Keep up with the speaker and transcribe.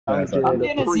ass I'm out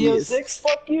getting there. a Z06.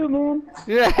 Fuck you, man.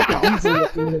 Yeah.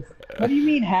 Easily. What do you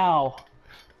mean how?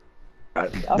 I'll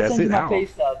That's send you it. my How? pay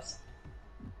stubs.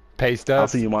 Pay I'll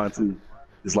stubs. send you mine too.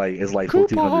 It's like 1,400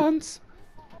 Coupons.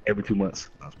 every 2 months.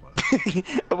 That's fine.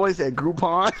 The boy said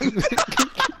Groupon.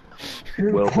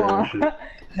 Welfare and shit.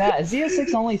 Nah,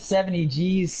 Z06 only 70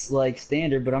 G's like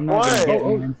standard, but I'm not What? gonna get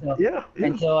Oh, one until, Yeah.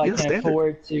 until I yeah, can standard.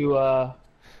 afford to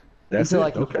That's until it.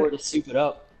 I can Okay. afford to soup it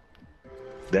up.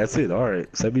 That's it. All right.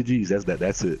 70 G's.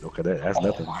 That's it. Okay. That's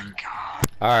nothing. Oh my god.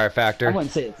 All right, I Factor.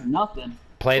 wouldn't say it's nothing.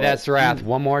 Play that Sarath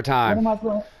one more What time. am I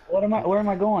playing? Where am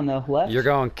I going though? Left? You're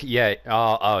going, yeah.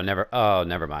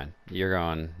 Never mind. You're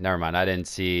going. Never mind. I didn't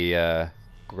see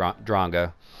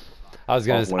Drongo.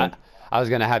 I was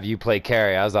gonna have you play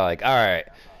carry. I was like, all right,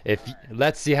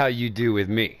 let's see how you do with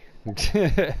me.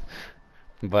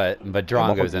 but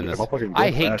Drongo's in this.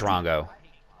 I hate Drongo.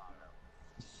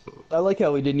 I like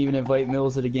how we didn't even invite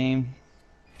Mills at a game.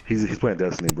 He's playing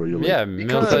Destiny, bro. You're Yeah, right.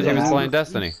 Mills said he was playing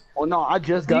Destiny. Well, no, I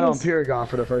just got on Paragon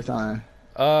for the first time.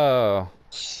 Oh.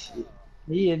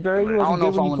 He very I don't know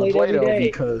if I want to play though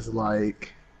because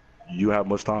like You have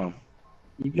much time.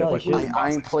 you Yeah, probably like, should. I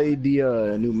ain't played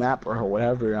the new map or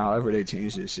whatever. However they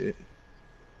changed this shit.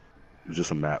 It's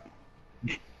just a map.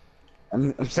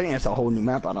 I'm saying it's a whole new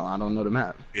map. I don't know the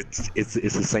map. It's the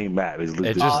same map. It's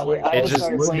It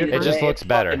just just looks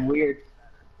better. Weird.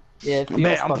 Yeah, it feels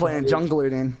Man, I'm fucking playing weird. jungler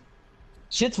then.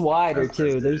 Shit's wider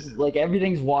too. There's like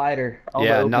everything's wider. All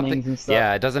Yeah, the openings nothing. and stuff.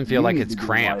 Yeah, it doesn't feel You like need it's to be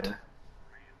cramped. wider.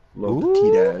 Little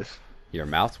petite ass. Your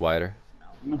mouth's wider.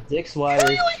 My dick's wider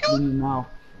than your mouth.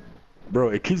 bro.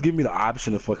 It keeps giving me the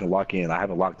option to fucking lock in. I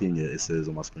haven't locked in yet. It says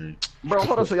on my screen. Bro,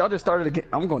 hold on. So y'all just started again.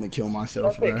 I'm going to kill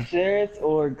myself, Epic bro. Sheriff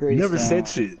or Greystone? You never said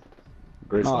shit.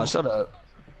 Great No, song. shut up.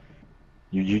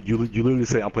 You literally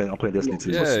say I'm playing Destiny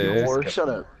 2. Yeah, yeah. Or shut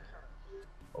up.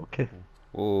 Okay.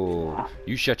 Whoa.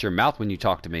 You shut your mouth when you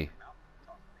talk to me.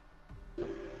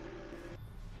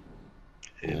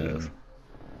 It is.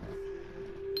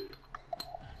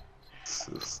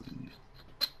 So,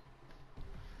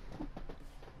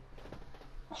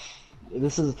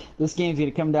 This game's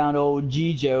gonna come down to old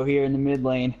G-Joe here in the mid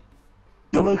lane.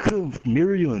 look who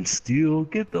Muriel and Steel.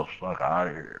 Get the fuck out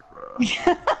of here, bro.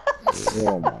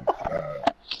 Oh my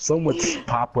god. So much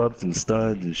pop-ups and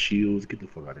stuns and shields. Get the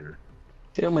fuck out of here.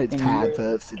 So much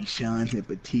pop-ups and shuns and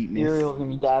petiteness. Muriel's gonna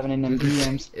be diving in them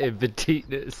DMs.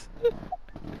 Petiteness.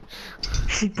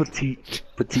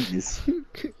 Petiteness.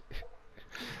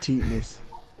 Petiteness.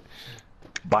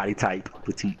 Body type.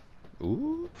 Petite.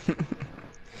 Ooh.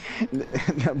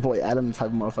 That boy Adam type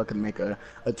of motherfucker to make a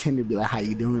Tinder be like, how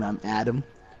you doing? I'm Adam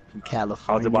from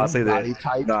California. I was about to say Body that.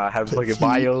 type, Nah, I have fucking petite.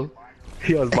 bio.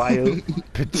 He has bio.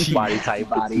 Petite. Body type.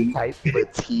 Body type,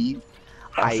 petite.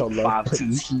 I also Height, love 5'2".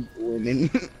 petite women.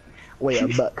 Weigh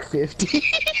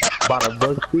 $150. About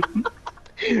 $150.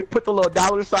 Put the little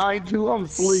dollar sign too. I'm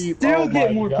asleep. Still Oh get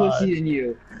my more God. pussy than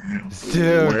you.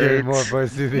 Still Word. getting more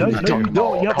pussy than No, you. you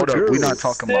don't. You have Hold a up, girl. we're not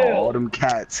talking about Still. all them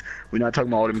cats. We're not talking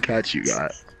about all them cats you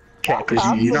got. Cat, Cause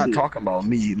I'm you're not pretty- talking about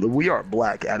me. We are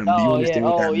black, Adam. Do you Oh yeah, understand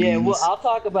what that means? Well, I'll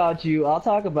talk about you.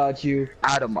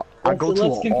 Adam, I go to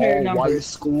let's an compare all-white numbers.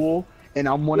 school, and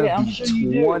I'm one Yeah, of I'm the sure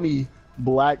you do. 20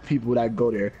 black people that go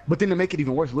there. But then to make it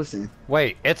even worse, listen.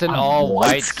 Wait, it's an I'm all-white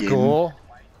light-skinned. school?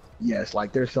 Yes,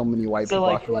 like there's so many white So, people.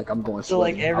 like- I feel like I'm going. So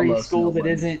like sweaty. I every love school that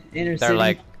snowboarding. isn't inner city. They're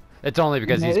like, it's only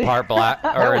because he's part black,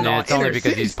 or No, no, it's only inner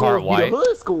because city he's part schools be the white.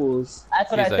 hood schools. That's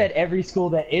what I He's like- said. Every school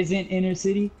that isn't inner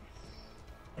city.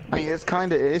 I mean,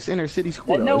 it's inner city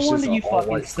school. And though. no It's just wonder an you fucking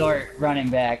all-white school. start running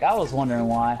back. I was wondering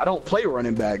why. I don't play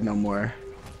running back no more.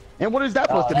 And what is that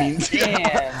supposed to mean?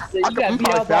 Damn. So I you got can beat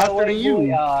fly out by a faster white than you. boy.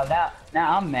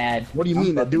 Now I'm mad. What do you I'm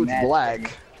mean? That fucking dude's mad.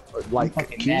 black. Like,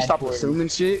 fucking can you mad stop for you. assuming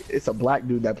shit? It's a black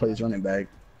dude that plays running back.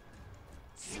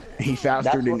 He's faster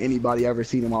That's than what- anybody I've ever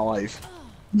seen in my life.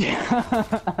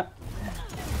 Yeah.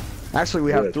 Actually,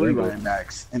 we have Yeah, 3 Django. running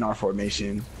backs in our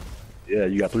formation. Yeah,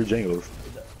 you got 3 Jangos.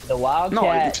 The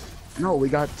Wildcat. No, we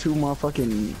got 2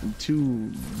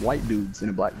 white dudes and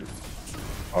a black dude.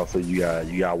 Also, you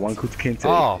got 1 Kuta Kente.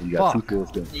 Oh, you got fuck. 2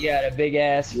 Philistines. You got a big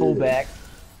ass fullback.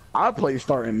 I play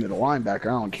starting middle linebacker.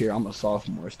 I don't care. I'm a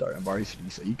sophomore starting varsity,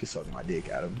 so you can suck my dick,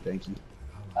 Adam. Thank you.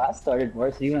 I started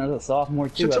varsity when I was a sophomore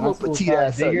too. Shut your My little school's petite probably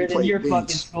ass up. bigger You than play your bench.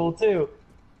 fucking school too.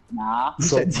 Nah. You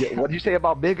said, what did you say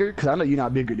about bigger? Because I know you're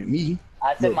not bigger than me.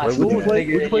 I said my Wait, school would you was play?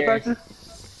 bigger Would you than play yours. back there?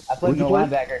 I played Would you no play?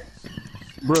 linebacker.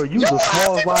 Bro, you the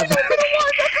smallest linebacker.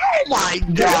 Oh my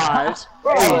gosh.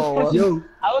 Bro, Oh, Yo,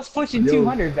 I was pushing Yo.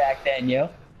 200 back then, yo.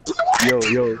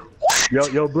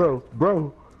 yo,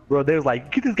 bro, Bro, they was like,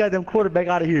 get this goddamn quarterback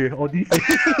out of here on defense.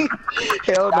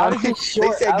 Hell I no. was just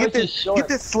short. They said, I was just short. get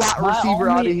this slot My receiver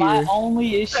only- out of here. My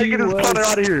only issue Get this was punter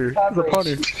out of here. He's a coverage.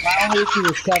 punter. My only issue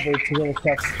was coverage because it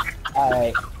was tough. All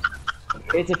right.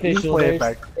 It's official. play it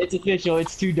There's- back. It's official.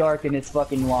 It's too dark in this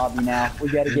fucking lobby now. We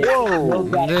gotta get. Whoa. Milk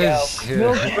gotta This- go.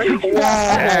 Milk gotta go.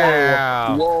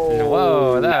 Damn. Whoa.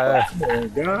 Whoa,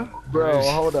 that. Bro,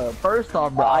 hold up. First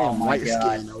off, bro, I Oh am my light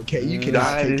God. skinned, okay? You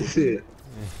cannot take this shit.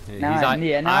 Now,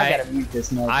 I gotta mute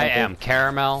this motherfucker. I am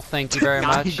caramel. Thank you very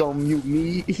Now he much. gonna mute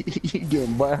me. He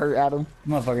getting butthurt at him.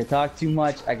 Motherfucker talk too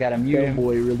much. I gotta mute That him.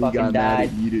 boy really Fucking got mad died.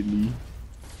 at muted me.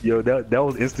 Yo, that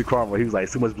was instant karma. He was like,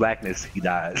 too much blackness. He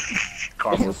died.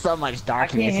 Karma. So much I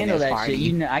darkness. can't handle in this that party. shit.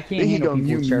 You know, I can't Then he handle gonna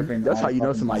people mute chirping. me. That's how you know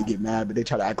fucking somebody mouth. get mad, but they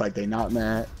try to act like they not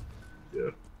mad. Yeah.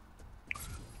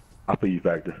 I feel you,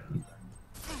 Factor.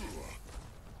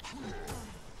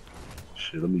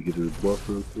 Shit, let me get this buff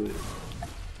real quick.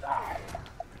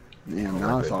 Damn,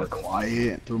 now it's all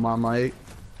quiet through my mic.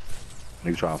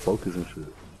 Nigga trying to focus and shit.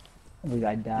 We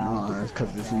got down. Nah, that's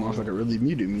because this motherfucker really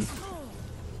muted me.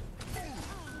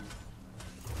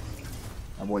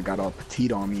 That boy got all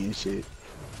petite on me and shit.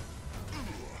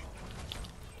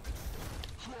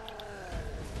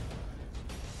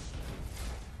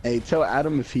 Hey, tell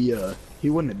Adam if he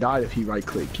wouldn't have died if he right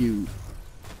click Q.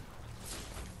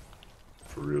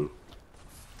 For real.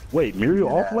 Wait, Muriel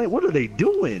off lane? What are they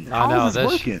doing? I How know is this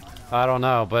this. working? I don't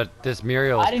know, but this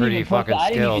Muriel's I didn't pretty even put fucking that. I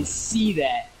didn't even skilled. see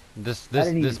that. This I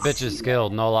didn't this even bitch is see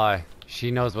skilled, no lie.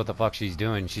 She knows what the fuck she's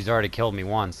doing. She's already killed me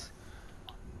once.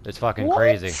 It's fucking What?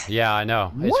 crazy. Yeah, I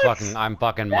know. It's What? fucking. I'm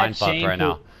fucking That's mind fucked right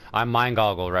now. shameful. I'm mind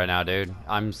goggled right now, dude.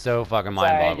 I'm so fucking It's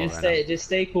mind alright, boggled just right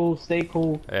stay cool, stay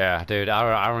cool, now. Yeah, dude.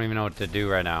 I don't even know what to do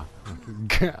right now.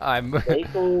 I'm. stay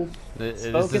cool. This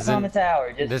Focus on the isn't.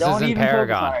 tower. Just This don't isn't even focus on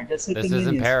Paragon. her. Just hit This the isn't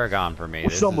minions. Paragon for me. We're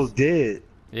This almost is, dead.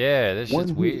 yeah, this One shit's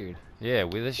hit. weird. Yeah,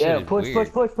 this shit Yeah, is push,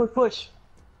 weird. push.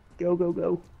 Go, go,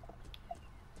 go.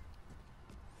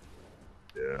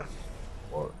 Yeah.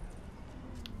 What?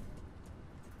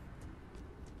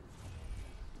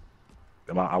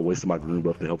 Damn, I wasted my green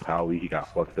buff to help Howie. He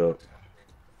got fucked up.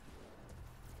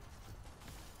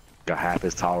 Got half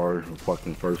his tower in the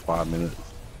fucking first 5 minutes.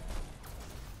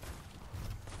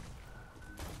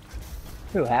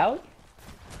 Who, Howard?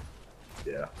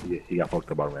 Yeah, he got fucked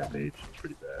up by Rampage.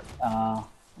 Pretty bad. I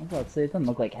was about to say, it doesn't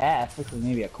look like half. Looks like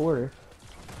maybe a quarter.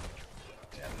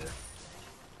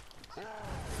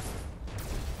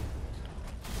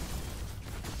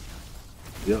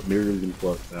 Yep, Miriam's getting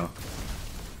fucked now.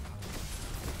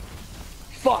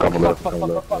 Fuck, Come fuck, left, fuck, come fuck,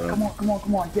 left, fuck, yeah.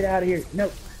 come on, get out of here.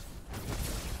 No.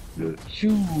 Good.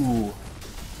 Shoo.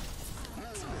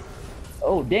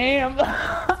 Oh, damn.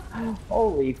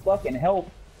 Holy fucking help.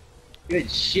 Good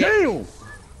shit. Damn!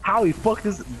 How he fucked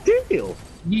his deal?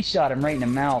 You shot him right in the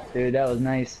mouth, dude. That was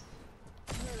nice.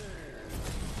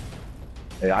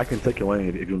 Hey, I can take your lane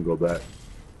if you want to go back.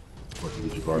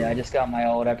 Yeah, I just got my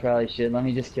ult. I probably should. Let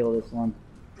me just kill this one.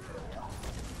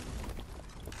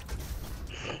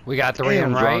 We got three in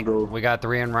Damn, right. Drongo. We got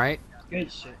three in right.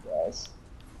 Good shit, guys.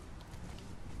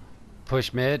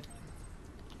 Push mid.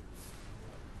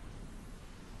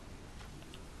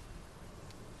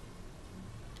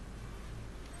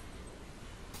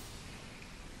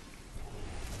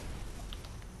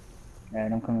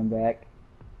 Alright, I'm coming back.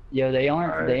 Yo, they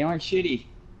aren't Alright. they aren't shitty.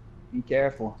 Be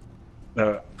careful.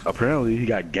 Apparently he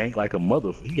got ganked like a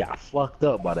mother. He got fucked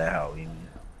up by that Howie.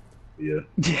 Yeah.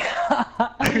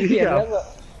 yeah, Yeah.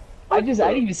 that's I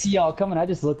didn't even see y'all coming. I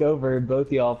just look over and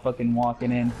both y'all fucking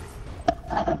walking in.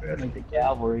 Like the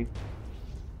cavalry.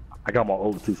 I got my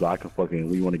ult too, so I can fucking,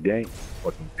 when you want to gank,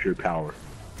 fucking pure power.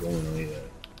 Going on here.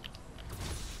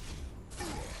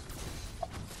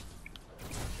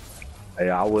 Hey,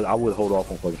 I would hold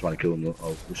off on fucking trying to kill him.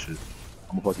 Oh, this shit.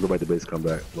 I'm gonna fucking go back to base, come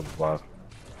back, level 5.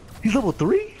 He's level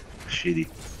 3? Shitty.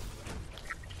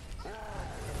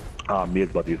 Ah,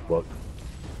 mid's about to get fucked.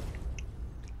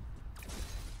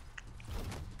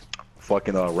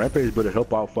 Fucking Rampage better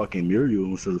help out fucking Muriel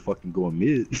instead of fucking going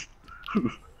mid.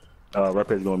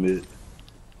 Rampage going mid.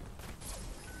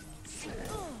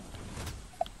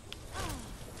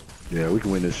 Yeah, we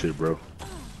can win this shit, bro.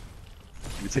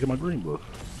 You taking my green buff.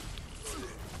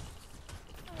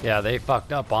 Yeah, they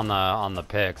fucked up on the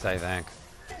picks, I think.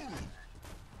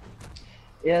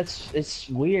 Yeah, it's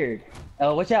weird.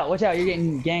 Oh, watch out, watch out. You're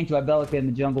getting ganked by Bellica in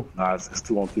the jungle. Nah, it's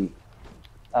 2-on-2.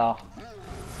 Oh.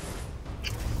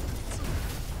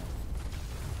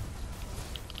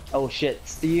 Oh shit,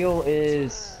 Steel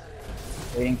is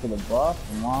waiting for the buff.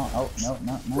 Oh,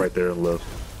 no. Right there and left.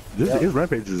 His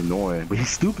Rampage is annoying, but he's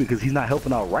stupid because he's not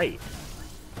helping out right.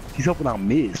 He's helping out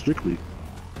mid, strictly.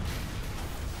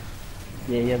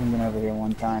 Yeah, he hasn't been over here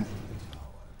one time.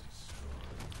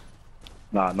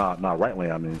 Nah, right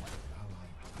lane, I mean.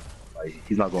 Like,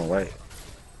 he's not going right.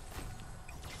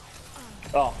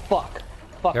 Oh, fuck.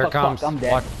 Fuck, Here fuck, comes. fuck, I'm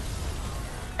dead. Watch.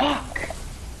 Fuck!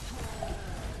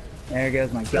 There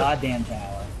goes my goddamn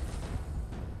tower.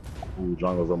 Ooh,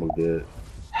 Jungle was almost dead.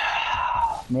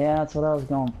 Yeah, that's what I was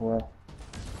going for.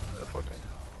 Yeah, fuck that.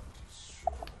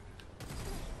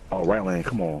 Oh, right lane,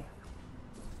 come on.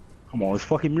 Come on, it's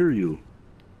fucking Muriel.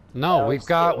 No, we've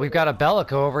got a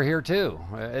Bellico over here too.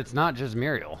 It's not just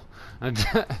Muriel.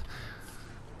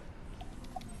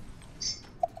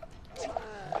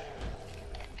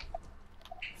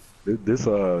 This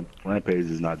rampage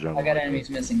is not jungle. I got enemies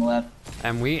missing left.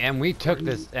 and we took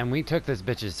this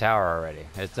bitch's tower already.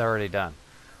 It's already done.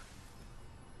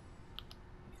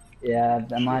 Yeah,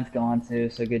 mine's gone too,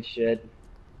 so good shit.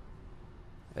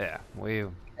 Yeah, we.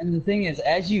 And the thing is,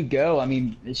 as you go, I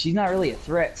mean, she's not really a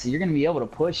threat, so you're going to be able to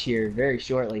push here very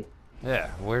shortly. Yeah,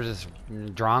 we're just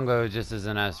Drongo just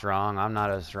isn't as strong. I'm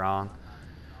not as strong.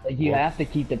 Like, you have to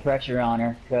keep the pressure on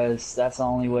her, because that's the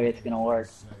only way it's going to work.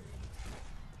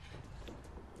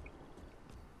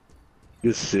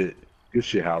 Good shit. Good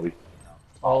shit, Howie.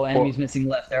 All enemies missing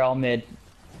left. They're all mid.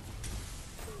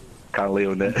 Kind of lay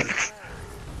on that.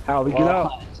 Howie, get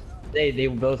out. They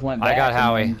both went back. I got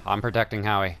Howie. I'm protecting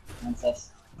Howie. Princess.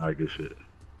 Alright, good shit.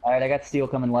 Alright, I got Steel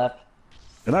coming left.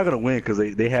 They're not gonna win because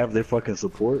they have their fucking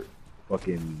support.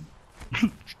 Fucking.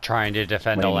 Trying to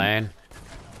defend the lane.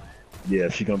 Yeah,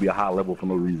 she's gonna be a high level for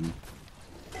no reason.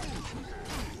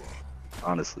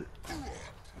 Honestly.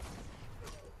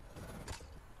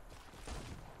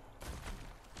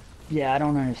 Yeah, I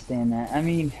don't understand that. I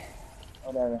mean,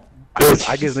 whatever.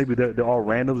 I guess maybe they're all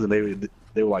randoms and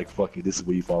they were like, fuck it, this is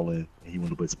where you fall in, and he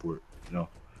wanted to play support, you know.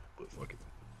 But fuck it.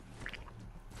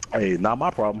 Hey, not my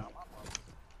problem.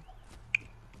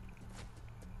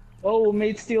 Oh,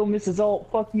 made Steel misses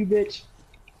ult. Fuck you, bitch.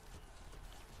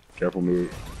 Careful move.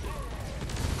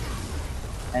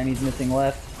 And he's missing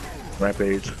left.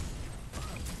 Rampage.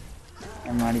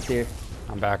 Never mind, he's here.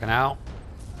 I'm backing out.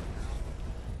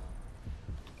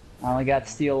 I only got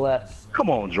Steel left. Come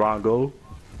on, Drongo.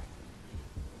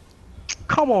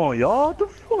 Come on, y'all. What the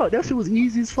fuck? That shit was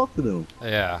easy as fuck to them.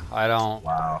 Yeah, I don't.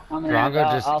 Wow. Drongo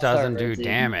just doesn't do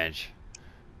damage.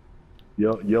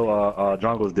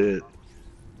 Drongo's dead.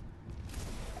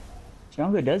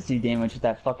 Drongo does do damage with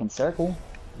that fucking circle.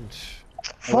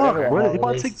 Fuck, bro. If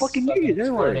I take fucking idiot,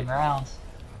 exploding rounds.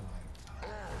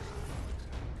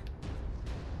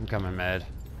 I'm coming mid.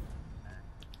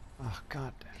 Oh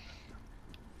god damn.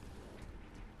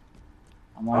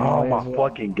 Oh my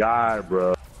fucking god,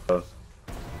 bro.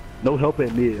 No help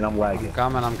at mid, and I'm lagging.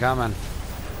 I'm coming.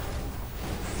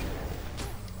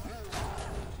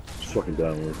 Just fucking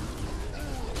done with.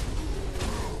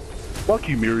 Fuck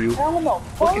you, Muriel.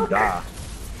 Fucking die.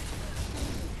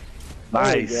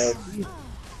 Nice.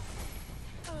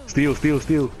 Steal.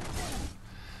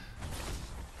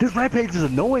 This rampage is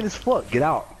annoying as fuck. Get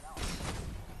out.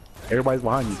 Everybody's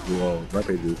behind you. Whoa,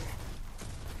 rampage is.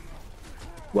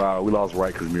 Wow, we lost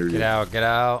right because Muriel. Get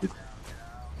out.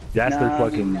 That's their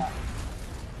fucking.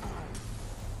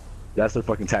 That's their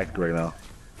fucking tactic right now.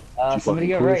 Somebody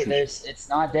get right. It's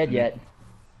not dead yet.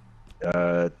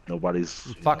 Nobody's.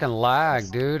 Fucking lag,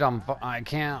 dude. I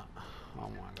can't. Oh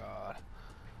my god.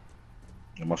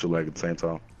 I must have lagged at the same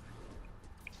time.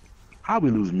 How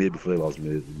we lose mid before they lost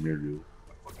mid? Muriel.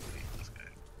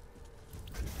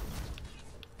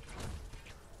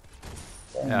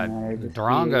 Yeah,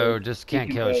 Drongo just can't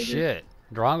kill shit.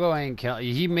 Drongo ain't kill.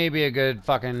 He may be a good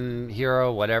fucking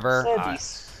hero, whatever.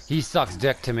 He sucks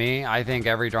dick to me. I think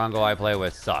every Drongo I play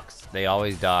with sucks. They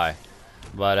always die.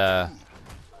 But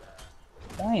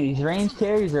dang, these range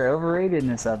carries are overrated in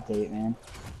this update, man.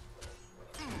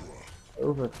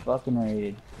 Over fucking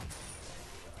rated.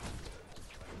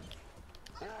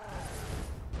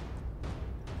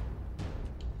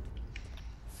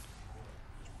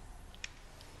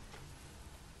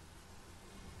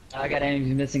 I got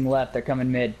enemies missing left. They're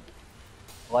coming mid.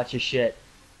 Watch your shit.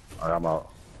 Alright, I'm out.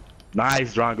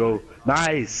 Nice, Drongo.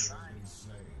 Nice.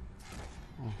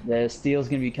 The Steel's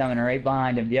gonna be coming right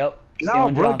behind him. Yep.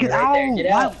 No, bro, get out. There. Get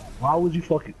out. Why would you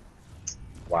fucking?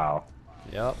 Wow.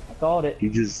 Yep. I called it. He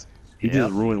just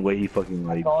ruined way he fucking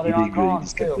like. He did good. He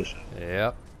just kept pushing.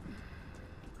 Yep.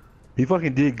 He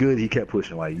fucking did good. He kept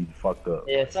pushing. Like he fucked up.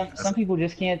 Yeah. Some people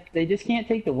just can't. They just can't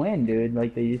take the win, dude.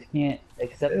 Like they just can't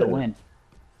accept the win.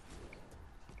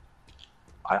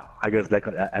 I guess that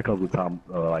comes with time,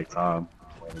 time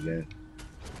playing again.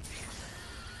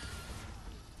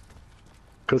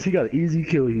 Cause he got an easy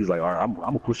kill. He's like, all right, I'm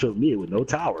gonna push up mid with no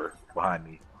tower behind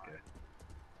me. Okay.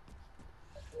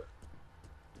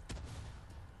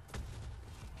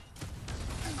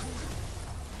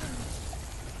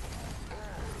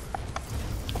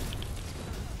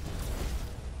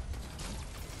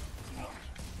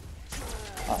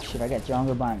 shit, I got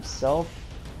Drongo by himself.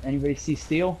 Anybody see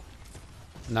Steel?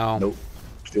 No. Nope.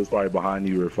 Steel's probably behind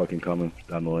you or fucking coming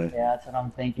down the lane. Yeah, that's what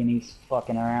I'm thinking. He's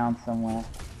fucking around somewhere.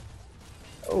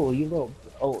 Oh, you little...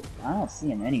 Oh, I don't see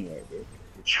him anywhere, dude.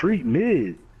 Retreat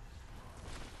mid.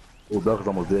 Oh, Belka's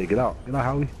almost dead. Get out. Get out,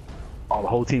 Howie. Oh, the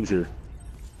whole team's here.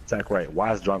 Attack right.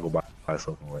 Why is Drongo by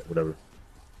himself? Right, whatever.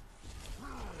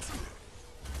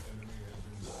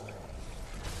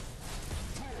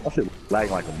 That shit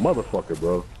lagging like a motherfucker,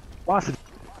 bro. Why is it?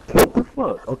 What the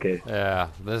fuck? Okay. Yeah,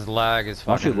 this lag is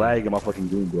My fucking... shit lagging in my fucking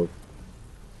green, bro.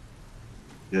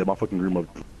 Yeah, my fucking green went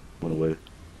away.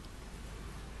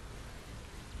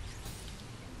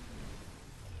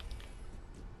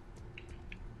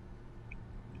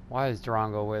 Why is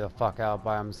Drongo way the fuck out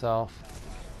by himself?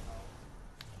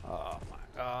 Oh my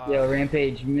god. Yo,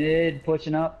 Rampage mid,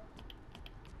 pushing up.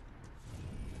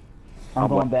 I'm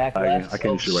going back left. I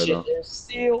can't shoot right now. There's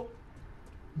Steel.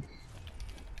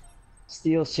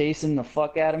 Steel's chasing the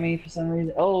fuck out of me for some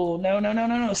reason. Oh,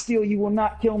 no. Steel, you will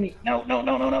not kill me. No.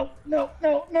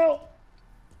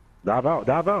 Dive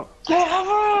out.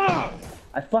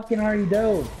 I fucking already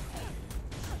dove.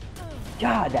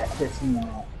 God, that pissed me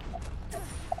off.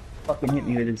 Fucking hit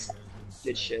me with his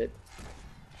good shit.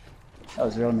 That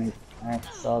was real nice. I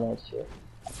saw that shit.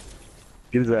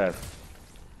 Get his ass.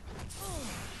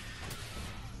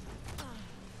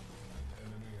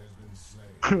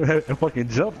 And fucking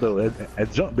jump though,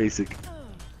 at jump basic.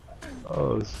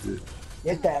 Oh shit.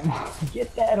 Get that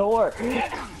whore.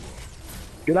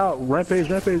 Get out, rampage.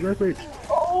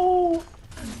 Oh,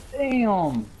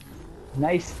 damn.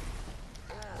 Nice.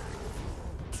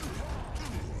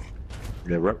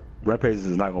 Yeah, rampage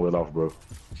is not gonna let off, bro.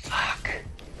 Fuck.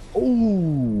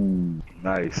 Ooh,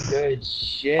 nice. Good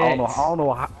shit. I don't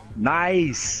know how,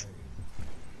 nice.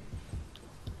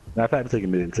 Matter of fact, take a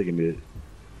minute.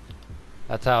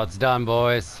 That's how it's done,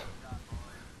 boys.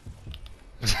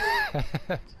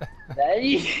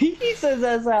 He says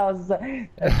that's how it's done.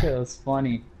 That shit was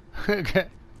funny. Okay.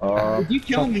 Did you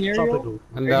kill Muriel?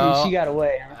 No. She got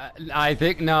away, huh? I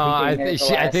think no. I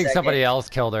think somebody else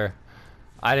killed her.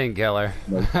 I didn't kill her.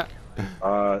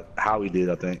 Howie did,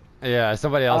 I think. Yeah,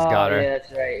 somebody else got her. Yeah,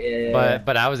 that's right. Yeah.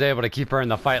 But I was able to keep her in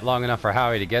the fight long enough for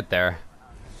Howie to get there.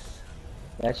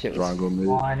 That shit was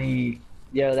funny.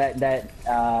 Yo, that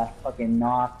fucking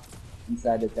knock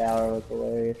inside the tower was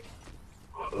hilarious.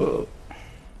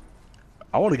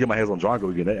 I want to get my hands on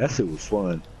Drongo again. That shit was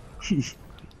fun. That's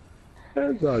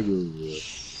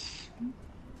Drongo.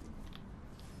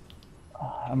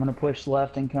 I'm gonna push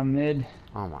left and come mid.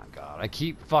 Oh my god, I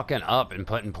keep fucking up and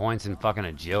putting points in fucking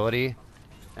agility,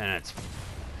 and it's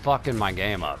fucking my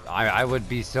game up. I would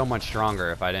be so much stronger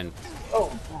if I didn't.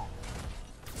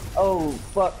 Oh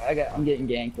fuck! I'm getting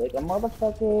ganked like a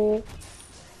motherfucker.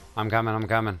 I'm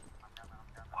coming.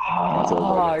 Oh,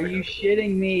 are you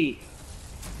shitting me?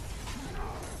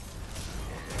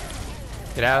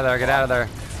 Get out of there.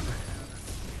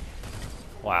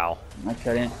 Wow. I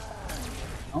couldn't.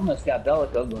 Almost got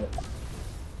Bellico, but...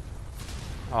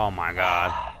 Oh my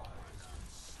god.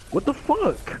 What the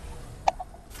fuck?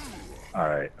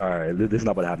 Alright. This is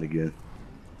not about to happen again.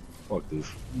 Fuck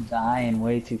this. I'm dying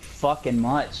way too fucking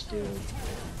much, dude.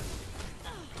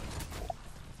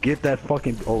 Get that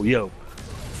fucking... Oh, yo.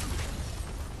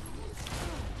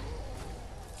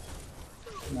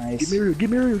 Nice. Get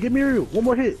Muriel. One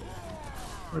more hit.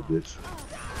 Alright, bitch.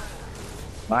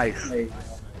 Nice. There you go.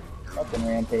 Fucking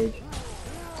Rampage.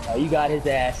 Oh, you got his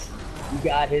ass.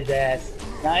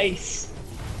 Nice.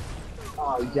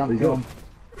 Oh, he jumped to him.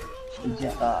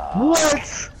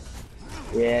 What?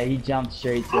 Yeah, he jumped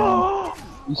straight to him.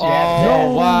 You should Oh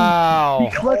have wow.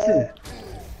 He clutched it.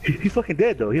 He's fucking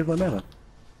dead though. He has no mana.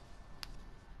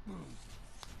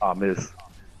 Ah, miss.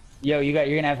 Yo, you're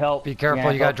gonna have help. Be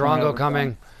careful, you got Drongo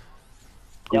coming.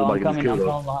 Yo, I'm coming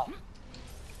behind.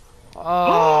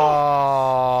 Oh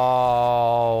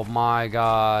my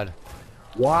god.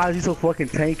 Why is he so fucking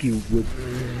tanky with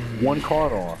one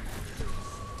card on?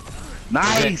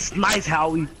 Nice,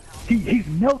 Howie. He's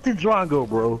melting Drongo,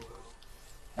 bro.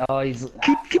 Oh, he's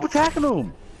keep attacking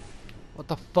him. What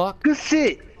the fuck? Good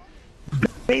shit.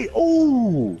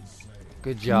 Oh.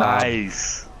 Good job.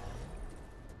 Nice.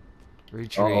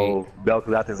 Retreat. Uh-oh,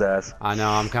 Belka's out his ass. I know,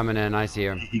 I'm coming in. I see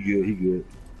him. He good.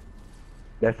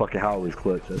 That fucking Howie was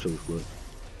clutch. That shit was clutch.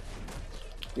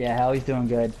 Yeah, Howie's doing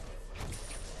good.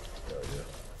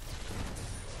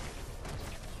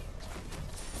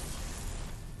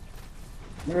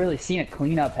 Never really seen a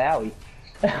clean up Howie.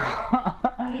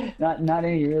 not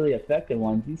any really effective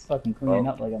ones. He's fucking cleaning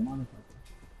up like a motherfucker.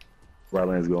 Right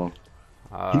lane's gone.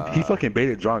 He fucking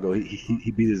baited Drongo.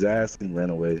 He beat his ass and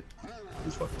ran away.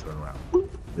 Just fucking turn around. Boop.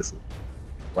 This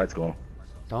White's gone.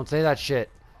 Don't say that shit.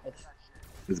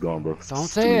 It's gone, bro. Don't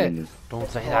say it. Don't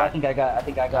say Well, I that.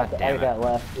 think I got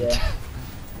left. Yeah.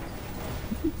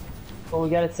 Well, we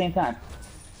got it at the same time.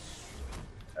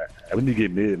 We need to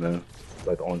get mid, man. It's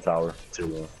like the only tower, tier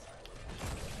 1.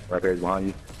 Right there behind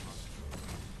you.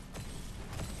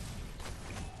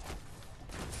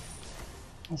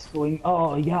 What's going?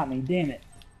 Oh, he got me. Damn it.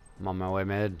 I'm on my way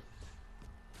mid.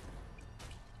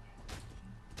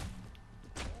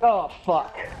 Oh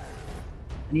fuck.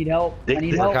 I need help. I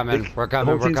need We're help. coming. We're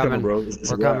coming. We're coming. bro.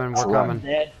 We're coming. We're coming.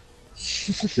 Dead.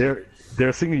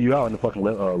 They're singing you out in the fucking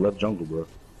left jungle, bro.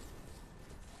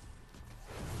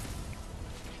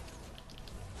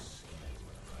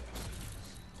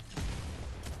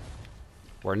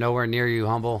 We're nowhere near you,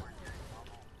 Humble.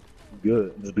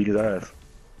 Good. Just beat his ass.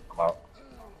 I'm out.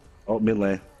 Oh, mid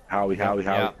lane. Howie.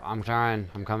 Yeah, I'm trying.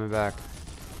 I'm coming back.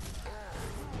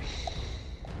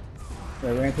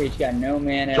 The Rampage got no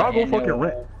mana. Drago and fucking no,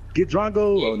 rent. Get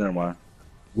Drago. Oh, never mind.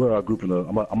 We're grouping up.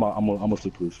 I'm a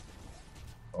split push.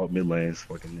 Oh, mid lanes.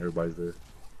 Fucking everybody's there.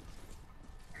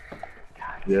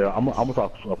 Yeah, I'm gonna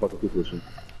talk fucking split pushing.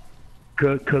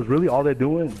 Cause really all they're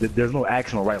doing, there's no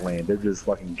action on right lane. They're just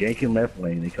fucking ganking left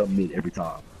lane. They come mid every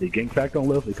time. They gank back on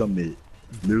left. They come mid.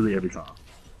 Literally every time.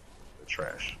 They're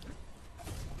trash.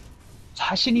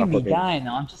 I shouldn't even be dying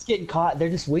though. I'm just getting caught. They're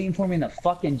just waiting for me in the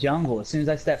fucking jungle. As soon as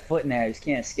I step foot in there, I just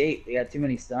can't escape. They got too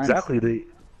many stuns. Exactly.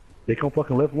 They come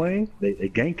fucking left lane. They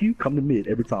gank you. Come to mid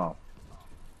every time.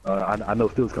 I know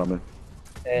Phil's coming.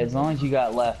 As long as you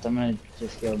got left, I'm gonna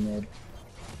just go mid.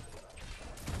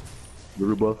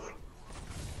 River buff.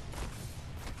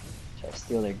 Try to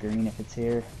steal their green if it's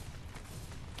here.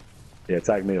 Yeah,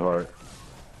 attack mid hard.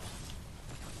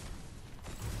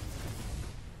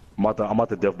 I'm about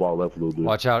to death ball left a little bit.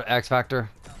 Watch out, X Factor.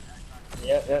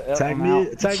 Yep. Attack mid.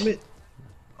 Attack mid.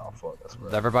 Oh fuck, that's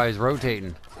right. Everybody's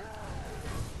rotating.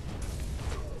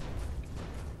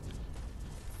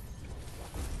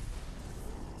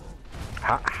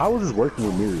 How is this working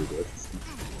with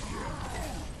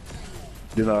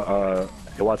Myriad?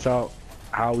 Hey, watch out,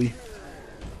 Howie.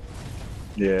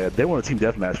 Yeah, they want a team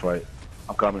deathmatch, right?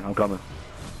 I'm coming. Coming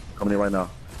in right now.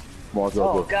 Come on,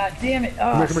 Oh god damn it!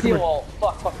 Oh, come steal here. all.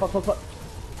 Fuck.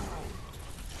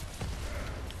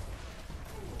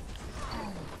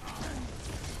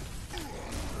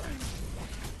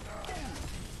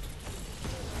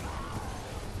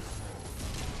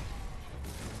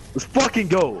 Let's fucking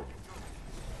go.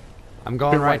 I'm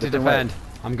going right to defend.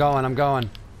 I'm going.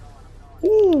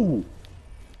 Ooh.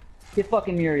 Get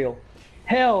fucking Muriel.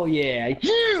 Hell yeah!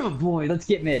 Yeah, boy. Let's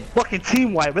get mid. Fucking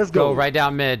team wipe. Let's go. Go right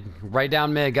down mid. Right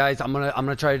down mid, guys. I'm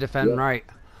gonna try to defend right.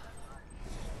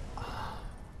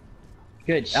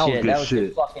 Good shit. That was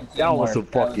good fucking teamwork. That was some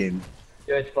fucking.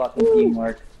 Good fucking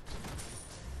teamwork.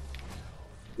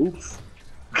 Oops.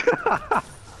 I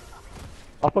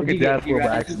fucking dash for by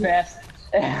accident.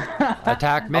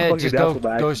 Attack mid. Just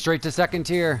go straight to second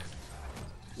tier.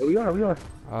 Yeah, we are.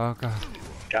 Oh god.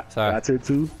 Sorry. Got tier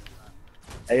 2.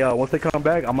 Hey, once they come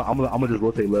back, I'm gonna just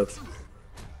rotate left.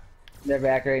 They're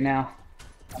back right now.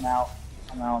 I'm out.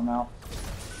 All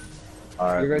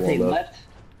right. You rotate left.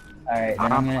 All right.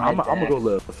 Then I'm gonna go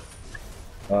left.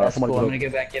 That's cool. I'm gonna go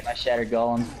back and get my shattered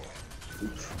golem.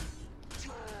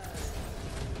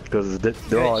 Because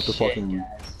they're all at the fucking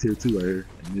tier 2 right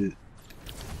here.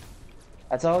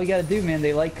 That's all we gotta do, man.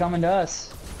 They like coming to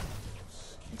us.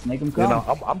 Let's make them come. Yeah,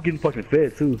 no, I'm getting fucking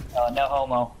fed too. Oh, no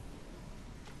homo.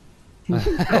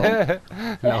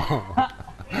 No.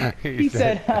 He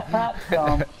said,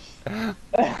 come.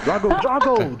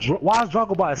 Drago, why is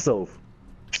Drago by itself?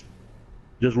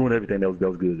 Just ruined everything that was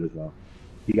good just now.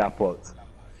 He got fucked.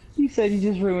 You said you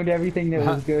just ruined everything that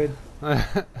was good.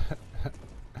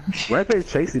 Rampage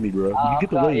chasing me, bro. You get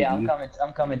the wave. Yeah,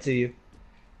 I'm coming to you.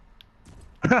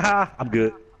 I'm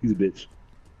good. He's a bitch.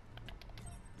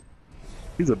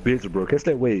 He's a bitch, bro. Catch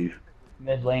that wave.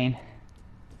 Mid lane.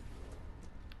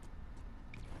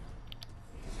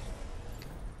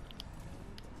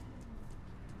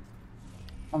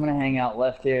 I'm gonna hang out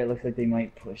left here. It looks like they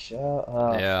might push up.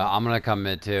 Yeah, I'm gonna come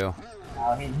mid too.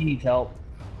 Oh, he needs help.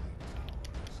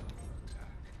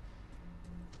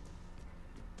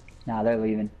 Nah, they're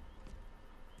leaving.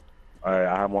 Alright,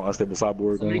 I have one unstable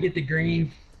sideboard. Somebody get the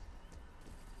green.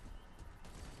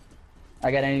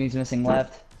 I got enemies missing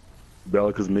left.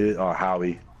 Bellica's mid. Oh,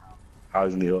 Howie.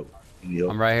 Howie's in the up.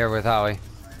 I'm right here with Howie.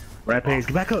 Rampage,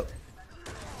 get back up.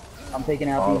 I'm taking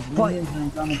out these minions and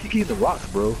I'm coming. You can hit the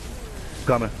rocks, bro.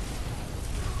 Coming.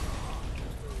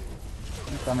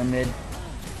 I'm coming mid.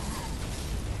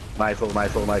 Nice.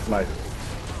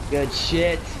 Good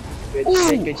shit.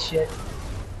 Good shit.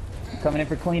 coming in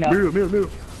for cleanup. Mirror.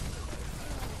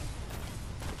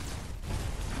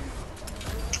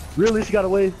 Really? She got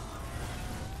away?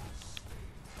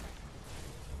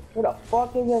 Where the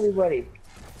fuck is everybody?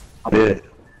 I'm dead.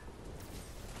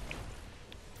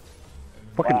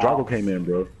 Fucking Wow. Drago came in,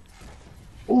 bro.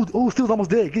 Oh, Steel's almost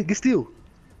dead. Get Steel.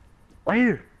 Right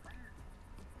here.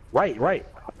 Right.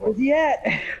 Where's he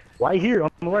at? Right here,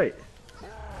 on the right.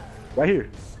 Right here.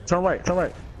 Turn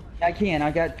right. I can't. I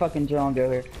got fucking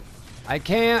Drongo here. I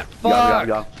can't. Got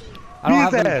Fuck. him. I don't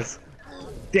have His any- ass.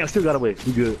 Damn, Steel got away.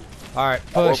 We good. All right,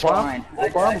 push. Fine. I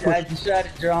push.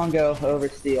 decided Drongo over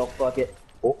Steel. Fuck it.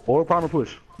 Or primer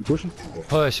push. You pushing?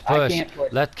 Push. I can't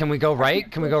push. Can we go right?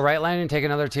 Can we go right lane and take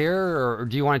another tier, or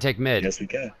do you want to take mid? Yes, we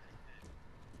can.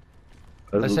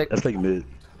 Let's Let's take mid.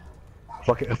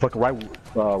 Fucking right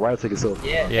will take itself.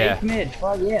 Yeah. Take mid.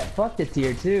 Fuck yeah. Fuck the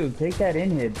tier 2. Take that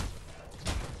in mid.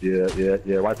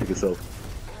 Yeah, right take itself.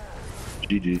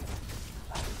 GG.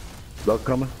 Luck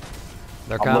coming?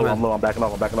 They're coming. I'm low, I'm backing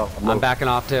off, I'm backing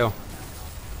off too.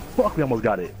 Fuck, we almost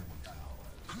got it.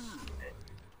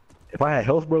 If I had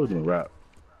health, bro, then wrap.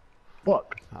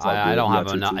 Fuck. It's all I good. don't We have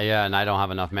got enough. 2-2. Yeah, and I don't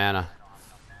have enough mana.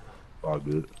 All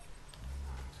good.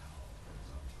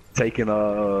 Taking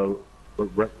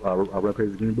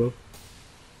Rampage Green Buff.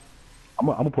 I'm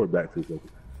gonna pour it back too. So.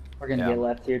 We're gonna get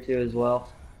left tier 2 as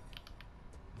well.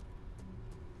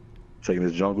 Taking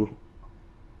this jungle.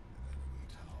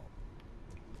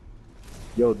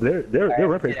 Yo, their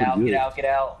Rampage Get out, pretty good. get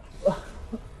out.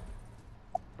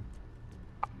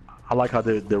 I like how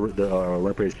the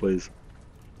Rampage plays.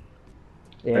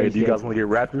 Yeah, Hey, he's do you good. guys want to get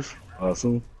Raptors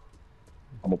soon?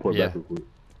 I'm gonna pour it back real quick.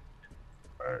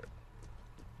 Alright.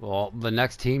 Well, the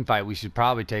next team fight, we should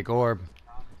probably take orb.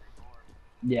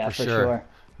 Yeah, For for sure. sure.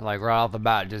 Like right off the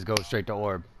bat, just go straight to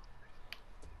orb.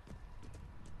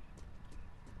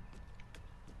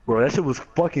 Bro, that shit was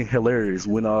fucking hilarious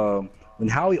when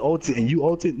Howie ulted and you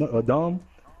ulted Dom.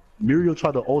 Muriel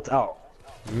tried to ult out.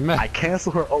 I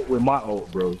canceled her ult with my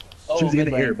ult, bro. She was in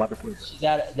the air about to push. She's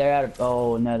out. They're out of.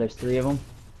 Oh no, there's 3 of them.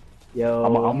 Yo,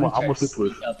 I'm gonna gonna try to flip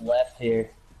sneak up left here.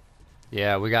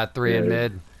 Yeah, we got 3 in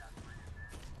mid.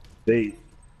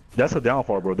 That's a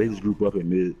downfall, bro. They just group up in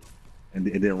mid, and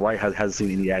then right hasn't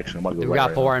seen any action. I'm about to go We right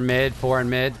got 4 in mid. 4 in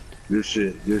mid. Good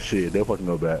shit. They'll fucking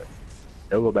go back.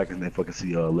 They'll go back and then fucking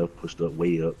see left pushed up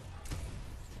way up.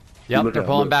 Yep, they're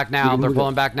pulling back now. They're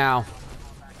pulling back now.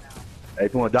 Hey,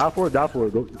 if you want to die for it,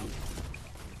 Go.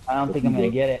 I don't think I'm gonna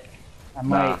get it. I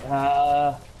might.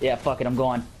 Yeah, fuck it. I'm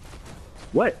going.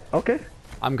 What? Okay.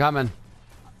 I'm coming.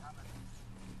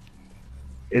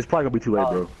 It's probably gonna be too late,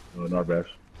 bro. Not bash.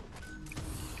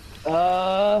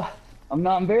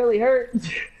 I'm barely hurt.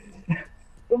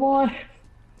 Come on.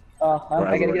 I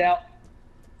gotta get out.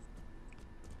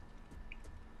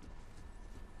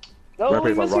 No,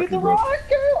 Rampage he missed like me with the Rocky,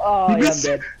 bro. rock. Oh, yeah, I'm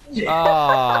dead.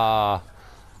 Ah.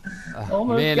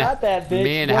 Almost me and, got that bitch.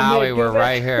 me and One Howie minute, were go back.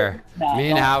 right here. Nah, Me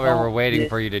and don't- Howie were don't waiting get-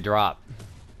 for you to drop.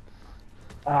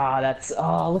 that's.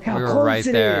 Oh, look how We were close right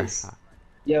it there. is.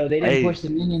 Yo, they didn't Hey. push the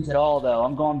minions at all, though.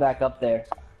 I'm going back up there.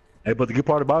 Hey, but the good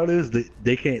part about it is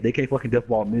they can't fucking death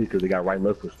ball me because they got right and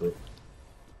left pushed up.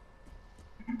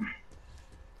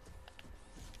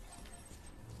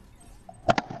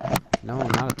 No,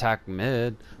 not attack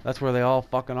mid. That's where they all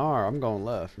fucking are. I'm going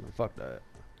left. Fuck that.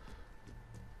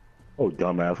 Oh,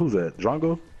 dumbass. Who's that?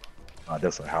 Drongo?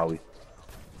 That's a Howie.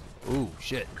 Ooh,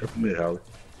 shit. Careful mid, Howie.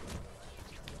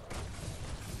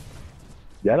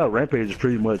 Yeah, that Rampage is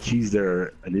pretty much he's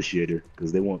their initiator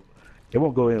because they won't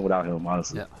go in without him.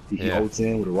 Honestly, Yeah. he ults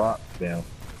in with a rock. Damn.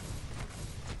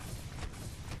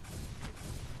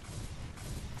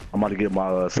 I'm about to get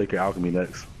my Sacred Alchemy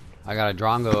next. I got a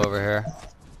Drongo over here.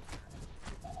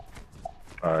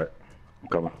 All right, I'm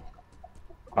coming.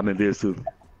 I'm in this too.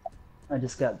 I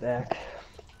just got back.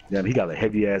 Damn, he got a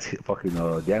heavy ass fucking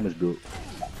damage build.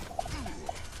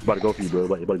 About to go for you, bro.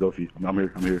 About to go for you. I'm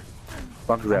here.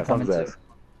 Funk his ass. Funk his coming ass.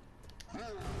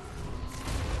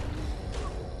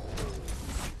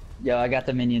 Yo, I got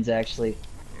the minions actually.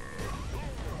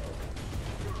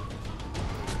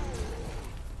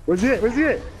 Where's he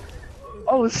at?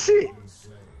 Oh shit!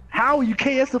 How you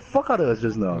KS the fuck out of us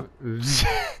just now?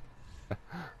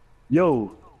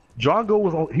 Yo, Drongo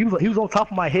was on. He was on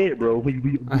top of my head, bro. When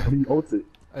he ulted.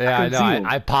 Yeah, I couldn't know. see him.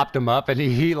 I popped him up and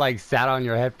he like sat on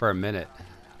your head for a minute.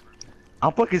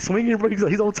 I'm fucking swinging, bro.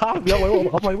 He's on top of me. I'm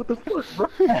like, what the fuck, bro?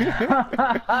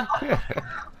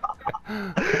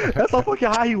 That's how fucking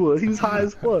high he was. He was high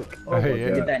as fuck. Oh my Yeah.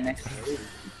 Get god. that next.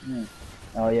 Yeah.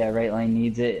 Oh yeah, right lane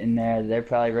needs it, and they're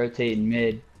probably rotating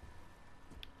mid.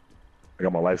 I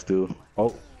got my life still.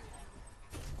 Oh.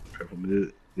 Careful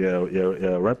mid. Yeah.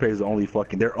 Rampage is the only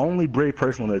they're only brave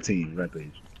person on their team.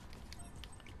 Rampage.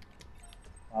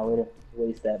 I would have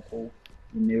wasted that pull.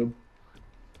 You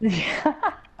noob.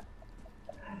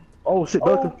 Oh shit,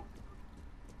 Belka.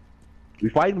 We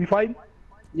fighting? We fighting?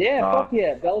 Yeah, fuck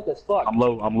yeah. Belka's fuck. I'm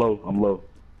low.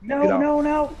 No,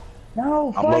 no.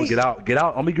 No, I'm low. Get out.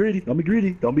 Don't be greedy. Don't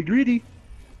be greedy.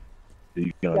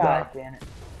 You're gonna die. God damn it.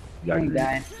 I ain't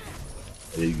dying.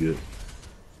 Yeah, you good.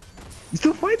 You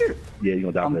still fighting? Yeah,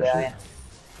 you're gonna die I'm for that dying.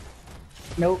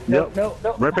 shit.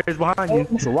 Nope. Rampage behind you.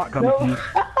 It's a rock coming to you.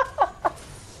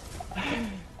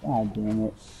 God damn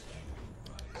it.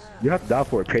 You have to die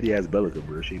for a petty ass Belka,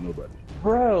 bro. She ain't nobody.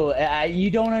 Bro,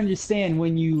 you don't understand.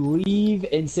 When you leave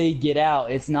and say get out,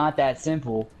 it's not that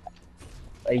simple.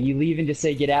 You leave and just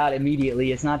say get out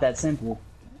immediately. It's not that simple.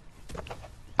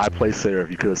 I play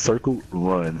Seraph. You could have circled,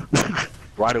 run.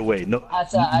 Right away. No.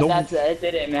 That's it,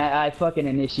 didn't, man. I fucking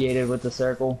initiated with the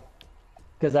circle.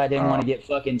 Because I didn't want to get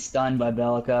fucking stunned by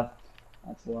Belka.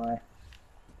 That's why.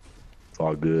 It's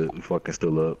all good. We fucking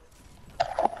still up.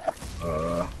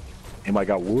 Anybody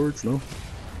got wards? No?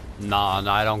 Nah,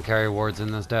 I don't carry wards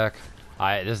in this deck.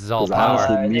 This is all power.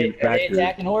 Honestly, Are they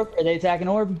attacking orb? Are they attacking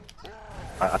orb?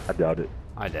 I doubt it.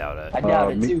 I doubt it. I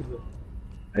doubt it too.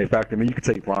 Hey, Factor, you can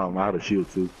take Prime. I have a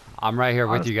shield too. I'm right here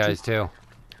with you guys too.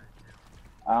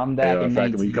 I'm back in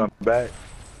Factor, 19. when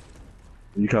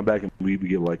you come back and we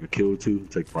get like a kill or two,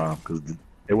 take Prime because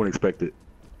they wouldn't expect it.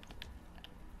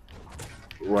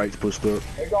 Right's pushed up.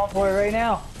 They're going for it right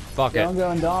now. Fuck it. I'm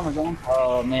going Dom. I'm going.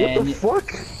 Oh man. What the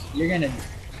fuck? You're gonna.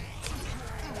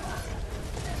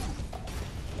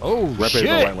 Oh Rampage shit!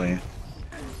 on right lane.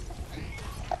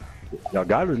 Y'all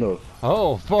got it or no?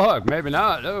 Oh fuck, maybe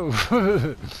not. No.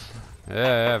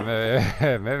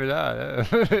 yeah, maybe not.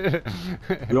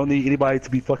 We don't need anybody to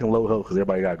be fucking low health because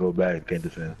everybody gotta go back and can't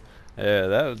defend. Yeah,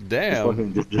 that was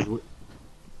damn. Just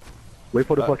wait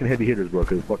for the fucking heavy hitters, bro,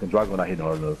 because fucking Drago not hitting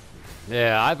hard enough.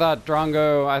 Yeah, I thought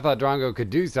Drongo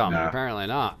could do something. Nah. Apparently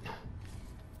not.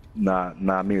 Nah,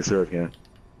 me and Seraph can.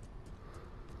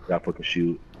 Got fucking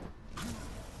shoot.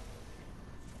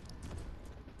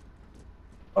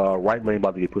 Right lane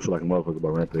about to get pushed like a motherfucker by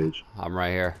Rampage. I'm right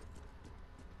here.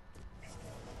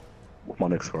 What's my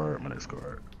next card?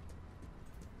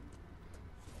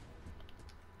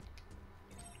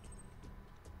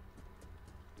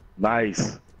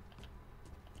 Nice.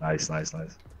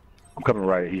 I'm coming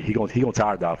right. He gonna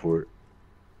tire die for it.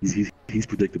 He's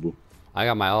predictable. I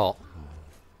got my ult.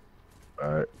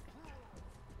 Alright.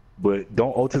 But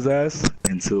don't ult his ass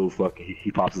until fucking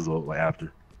he pops his ult like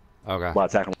after. Okay. I'm about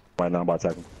to attack him right now. I'm about to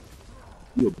attack him.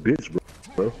 You a bitch,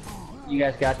 bro. You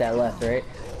guys got that left, right?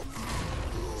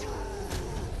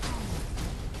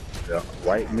 Yeah,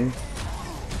 right me.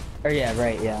 Or yeah,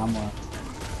 right. Yeah, I'm left.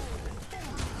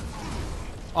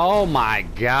 Oh my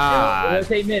god.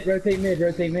 Rotate mid.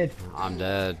 I'm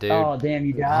dead, dude. Oh damn,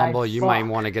 you died. Humble, you might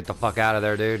want to get the fuck out of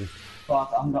there, dude.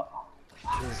 Fuck, I'm not.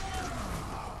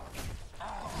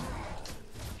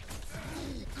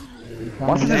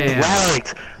 My shit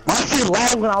lagged. My shit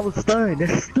lagged when I was stunned.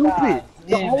 That's stupid.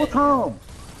 The whole time.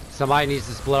 Somebody needs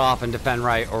to split off and defend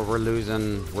right, or we're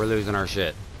losing our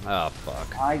shit. Oh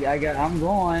fuck. I'm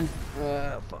going.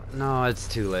 Fuck. No, it's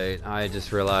too late. I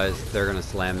just realized they're gonna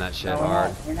slam that shit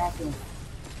hard. We're not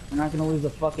gonna lose a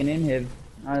fucking inhib.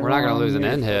 We're not gonna lose an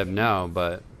inhib, no,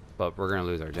 but we're gonna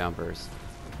lose our jumpers.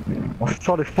 I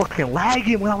started fucking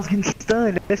lagging when I was getting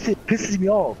stunned. That shit pisses me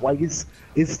off. Like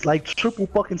it's like triple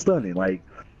fucking stunning. Like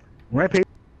Rampage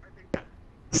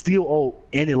steal ult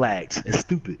and it lags. It's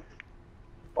stupid.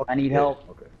 I need help.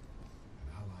 Okay.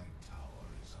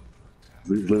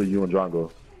 Literally you and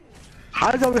Drongo. How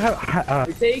did y'all have?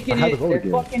 They're taking it. They're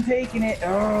fucking taking it.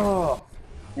 Oh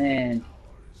man.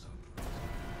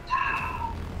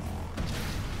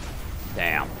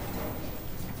 Damn.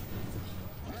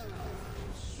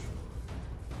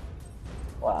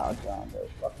 Wow, Drongo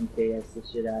fucking KS the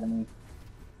shit out of me.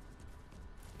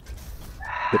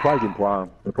 They're probably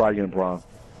getting prime.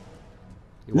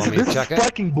 You want me to check it? This is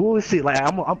fucking bullshit. Like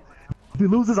if we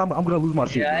lose this, I'm gonna lose my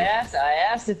shit. Yeah,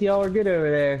 I asked if y'all were good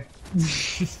over there.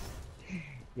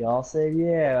 Y'all said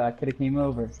yeah. I could have came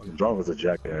over. Drongo's a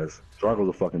jackass. Drongo's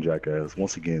a fucking jackass.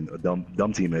 Once again, a dumb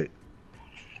teammate.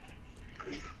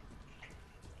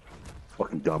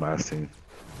 Fucking dumbass team.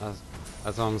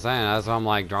 That's what I'm saying. That's why I'm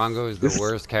like, Drongo is the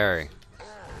worst carry.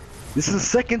 This is the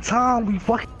second time we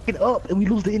fucking up and we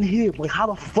lose the inhib. Like, how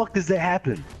the fuck does that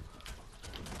happen?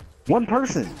 One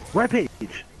person, Rampage.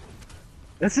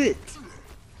 That's it.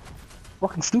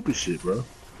 Fucking stupid shit, bro.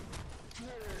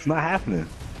 It's not happening.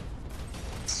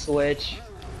 Switch.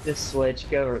 Just switch.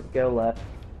 Go left.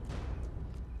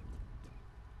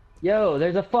 Yo,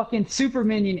 there's a fucking super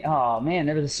minion. Oh man,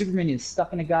 there was a super minion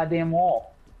stuck in a goddamn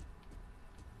wall.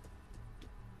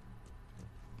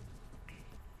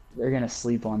 They're gonna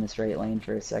sleep on this right lane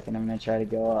for a second. I'm gonna try to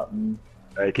go up and...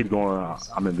 Hey, keep going.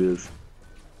 I'm in biz.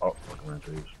 Oh, fucking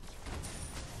rampage.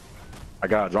 I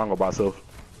got Drongo by myself.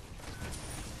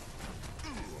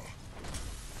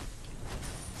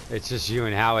 It's just you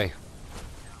and Howie.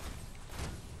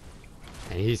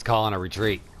 And he's calling a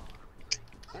retreat.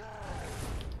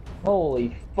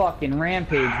 Holy fucking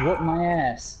rampage, whoop my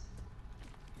ass.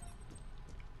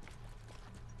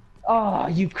 Oh,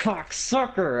 you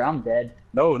cocksucker! I'm dead.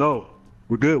 No, no.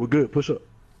 We're good. We're good. Push up.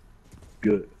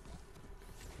 Good.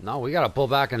 No, we gotta pull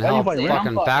back and Why you help fighting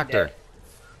fucking Ram? Factor. Dead.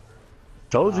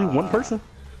 Told you, one person.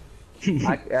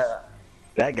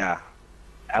 That guy.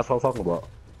 That's what I'm talking about.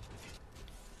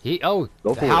 Oh,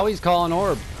 Go for Howie's calling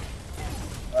orb.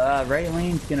 right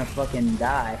lane's gonna fucking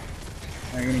die.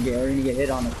 We're gonna get hit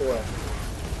on the core.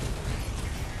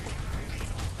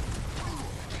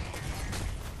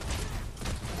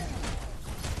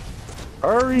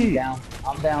 Hurry!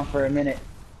 I'm down for a minute.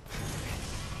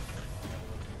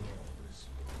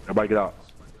 Everybody get out.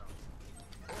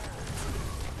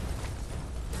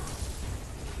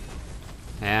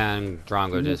 And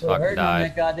Drongo just People fucking hurting on died.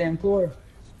 that goddamn core.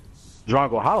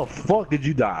 Drongo, how the fuck did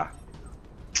you die?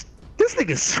 This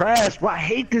nigga's trash, bro. I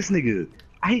hate this nigga.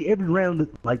 I hate every random,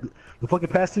 like, the fucking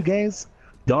past 2 games.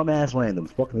 Dumbass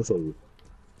randoms. Fucking this over.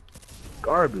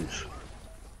 Garbage.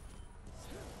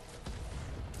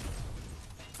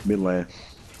 Mid lane.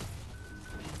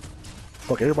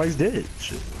 Fuck, everybody's dead.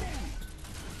 Shit.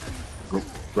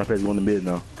 Rampage going to mid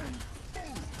now.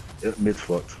 Yep, mid's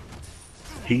fucked.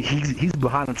 He's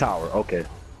behind the tower. Okay.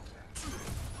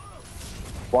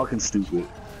 Fucking stupid.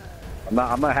 I'm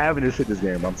not having this shit this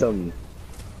game. I'm telling you.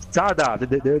 Tower dive.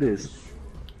 There it is.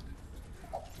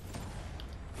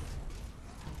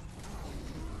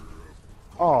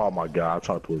 Oh my god! I'm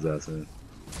trying to pull his ass in.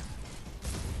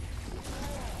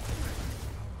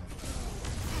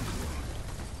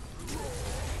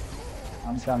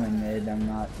 I'm coming mid. I'm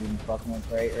not even fucking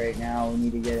with right now. We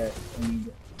need to get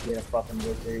a fucking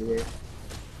victory here.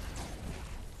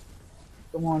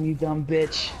 Come on, you dumb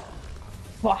bitch.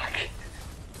 Fuck.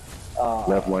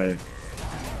 Left lane.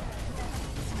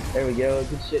 There we go.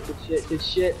 Good shit. Good shit. Good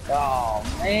shit. Oh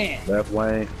man. Left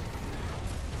lane.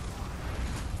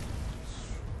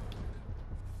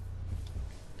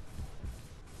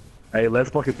 Hey, let's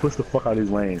fucking push the fuck out of these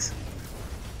lanes.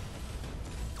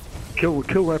 Kill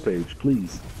Rampage,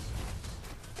 please.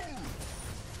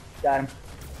 Got him.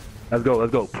 Let's go,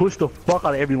 let's go. Push the fuck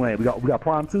out of every lane. We got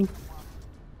prime too?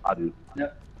 I do.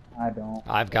 Nope. I don't.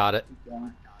 I've got it. Keep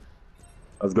going.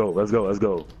 Let's go, let's go, let's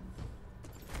go.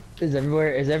 Is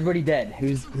everybody dead?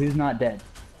 Who's not dead?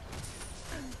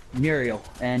 Muriel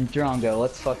and Drongo.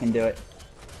 Let's fucking do it.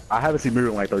 I haven't seen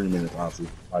Muriel in like 30 minutes, honestly.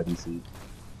 I do see.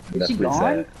 Is she pretty gone?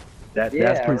 sad. That's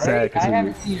Yeah, pretty sad. right? I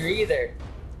haven't seen her either.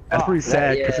 That's Oh, pretty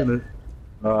sad yeah. considering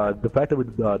the fact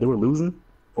that they were losing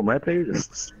from Rampage.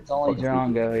 It's only fucking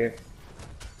Drongo here.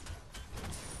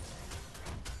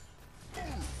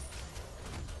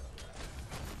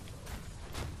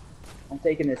 I'm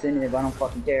taking this inhibitor, I don't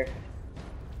fucking care.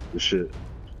 Good shit.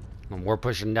 And we're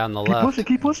pushing down the Keep left. pushing,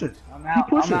 keep pushing. I'm out. Keep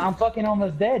pushing. I'm fucking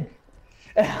almost dead.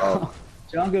 Oh.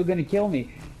 Drongo gonna kill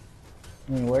me.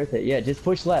 Ain't worth it. Yeah, just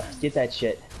push left. Get that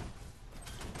shit.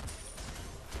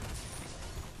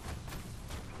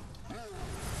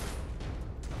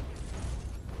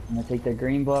 I'm gonna take the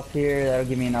green buff here. That'll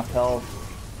give me enough health.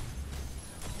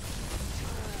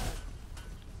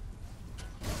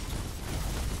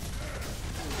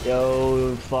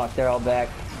 Yo, fuck, they're all back.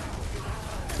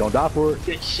 Don't die for it.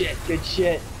 Good shit, good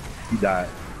shit. He died.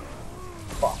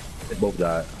 Fuck. They both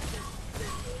died.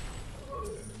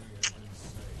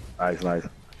 Nice, nice.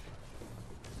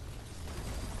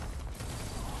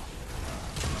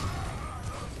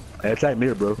 Hey, attack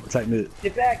mid, bro. Attack mid.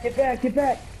 Get back, get back, get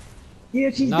back. Yeah,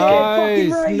 she's dead. Nice,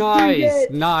 Fucking right. nice, She's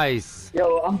dead. nice.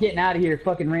 Yo, I'm getting out of here.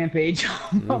 Fucking rampage.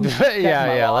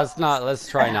 Yeah. Let's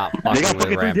try not They fucking got with fucking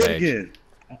 3 dead Rampage. again.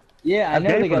 Yeah, I I'm know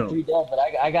game they for got them. 3 dead, but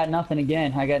I got nothing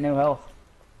again. I got no health.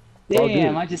 all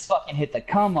Damn, good. I just fucking hit the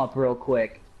come up real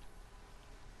quick.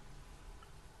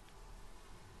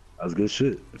 That's good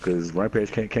shit. Because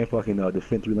Rampage can't fucking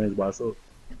defend 3 lanes by itself.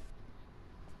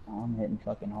 Oh, I'm hitting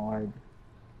fucking hard.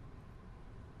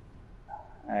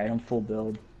 Alright, I'm full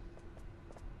build.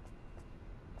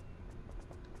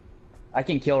 I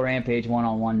can kill Rampage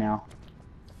one-on-one now.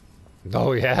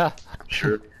 Oh yeah.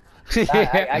 Sure.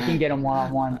 I can get him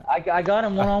one-on-one. I got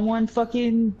him one-on-one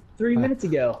fucking 3 minutes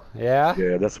ago. Yeah.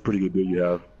 Yeah, that's a pretty good build you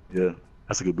have. Yeah,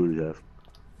 that's a good build you have.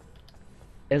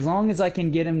 As long as I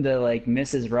can get him to like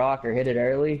miss his rock or hit it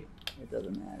early, it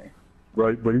doesn't matter.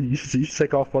 Bro, but you should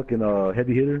take off fucking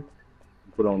heavy hitter.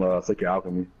 Put on Sacred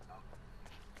Alchemy.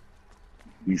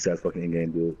 Beast ass fucking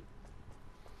in-game build.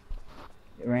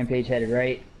 Rampage headed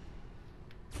right.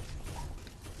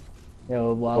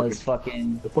 Yo, while his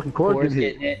fucking the fucking core core's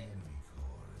getting getting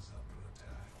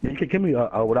it. You can kill me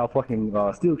without fucking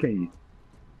steel, can you?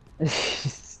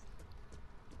 It's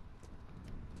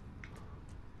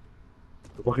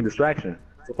a fucking distraction.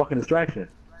 It's a fucking distraction.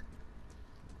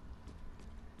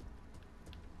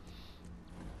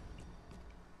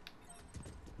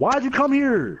 Why'd you come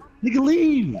here? Nigga,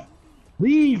 leave!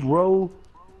 Leave, bro!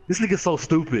 This nigga's so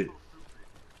stupid.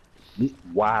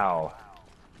 Wow.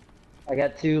 I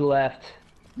got 2 left.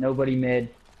 Nobody mid.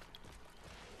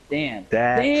 Damn.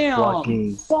 That's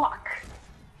fucking... Fuck!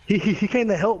 He came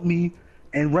to help me,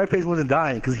 and Rampage wasn't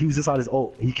dying because he was just on his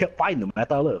ult. He kept fighting him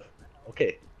after I left.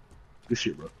 Okay. Good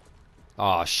shit, bro.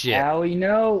 Oh shit. Howie,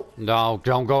 no. No,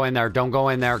 don't go in there. Don't go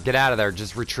in there. Get out of there.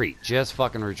 Just retreat. Just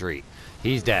fucking retreat.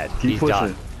 He's dead. Keep He's pushing.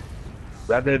 done.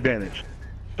 Grab the advantage.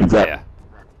 Yeah.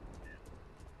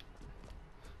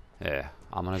 Yeah.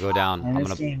 I'm gonna go down. And I'm this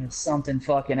gonna. game is something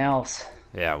fucking else.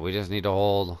 Yeah, we just need to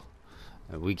hold.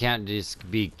 We can't just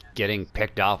be getting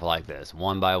picked off like this,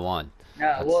 one by one.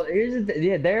 No, well,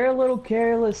 yeah, they're a little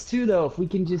careless too, though. If we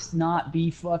can just not be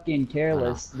fucking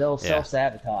careless, they'll Yeah.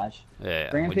 self-sabotage.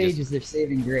 Yeah. Rampage is their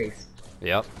saving grace.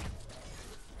 Yep.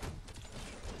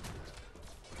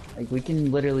 Like, we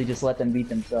can literally just let them beat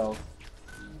themselves.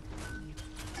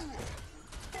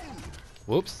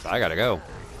 Whoops, I gotta go.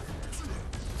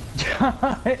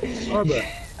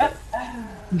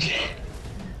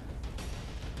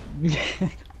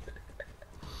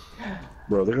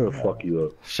 Bro, they're gonna fuck you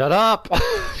up. Shut up!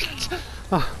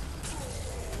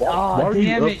 Oh, are you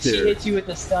damn up it! She there? hit you with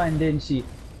the stun, didn't she?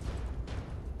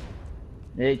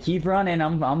 Hey, keep running.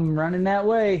 I'm running that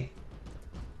way.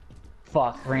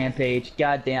 Fuck, Rampage.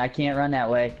 God damn, I can't run that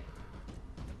way.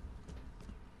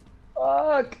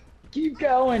 Fuck! Keep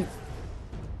going.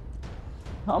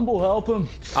 Humble, help him.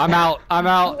 I'm out. I'm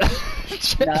out.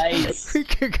 Nice.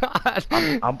 God.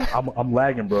 I'm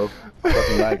lagging, bro. I'm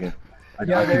fucking lagging.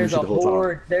 Yo, I there's a the whole time.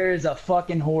 horde. There's a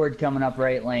fucking horde coming up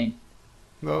right lane.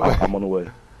 No. I'm on the way.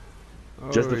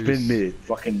 Just Oh, defend mid.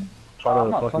 Fucking try I'm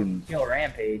to gonna fucking. kill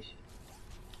Rampage.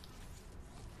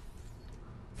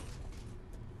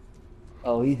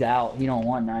 Oh, he's out. He don't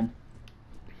want none.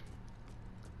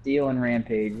 Steel and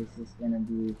Rampage. This is gonna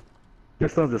be.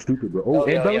 This sounds just stupid, bro. Oh, Oh,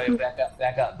 and yo, Belichick? back up,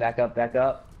 back up, back up, back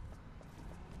up.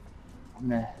 I'm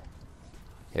gonna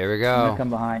Here we go.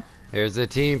 come behind. Here's the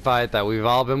team fight that we've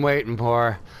all been waiting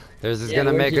for. This is Yeah,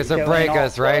 gonna we're make us just or going break all-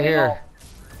 us right going here. all-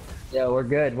 Yeah, we're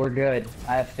good. We're good.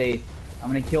 I have faith. I'm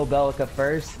gonna kill Belica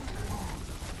first.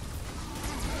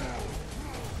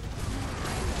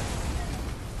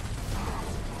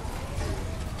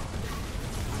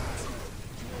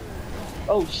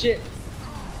 Oh shit!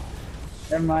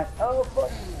 Never mind. Oh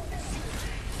fuck!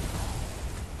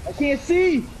 I can't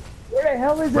see. Where the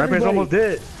hell is Rampage's everybody? almost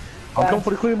dead. I'm Yeah. coming for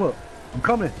the clean up. I'm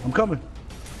coming. I'm coming.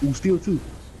 Ooh, steal too.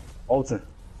 Alton.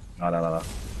 No.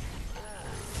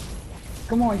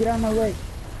 Come on, get out of my way.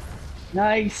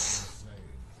 Nice.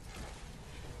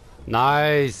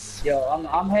 Nice. Yo,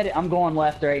 I'm headed. I'm going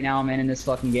left right now, man. In this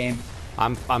fucking game.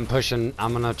 I'm pushing.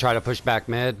 I'm gonna try to push back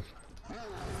mid.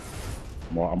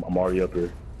 I'm already up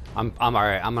here. I'm all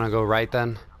right. I'm gonna go right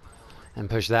then, and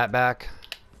push that back.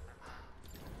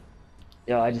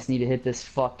 Yo, I just need to hit this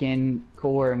fucking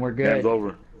core and we're Yeah, good. it's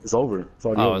over. It's over. It's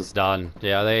already Oh, over. it's done.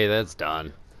 Yeah, that's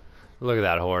done. Look at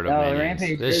that horde of No, minions.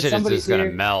 Rampage, This there's shit is somebody just gonna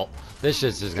here. melt. This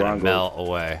shit's just gonna Drongo. melt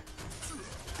away.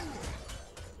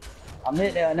 I'm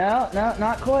hitting. No,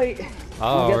 not quite.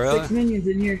 Oh, we got really? 6 minions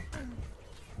in here.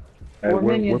 Hey, 4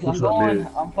 we're minions. I'm pushing up going. mid.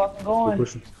 I'm fucking We're going.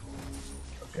 pushing.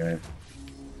 Okay.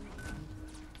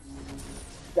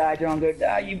 Die, Drongo.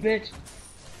 Die, you bitch.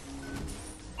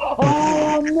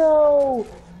 Oh no!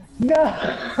 No!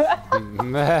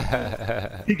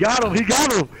 He got him. He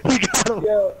got him. He got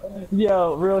him.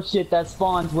 Yo, real shit. That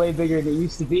spawn's way bigger than it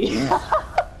used to be.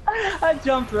 I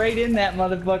jumped right in that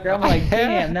motherfucker. I'm like,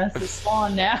 damn, that's the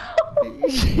spawn now.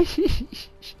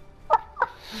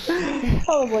 I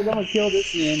was like, I'm gonna kill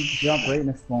this man. Jump right in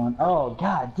the spawn. Oh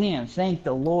god damn! Thank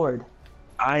the Lord.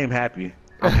 I am happy.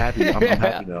 I'm happy. I'm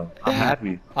happy now. I'm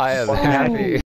happy. I am Fucking happy.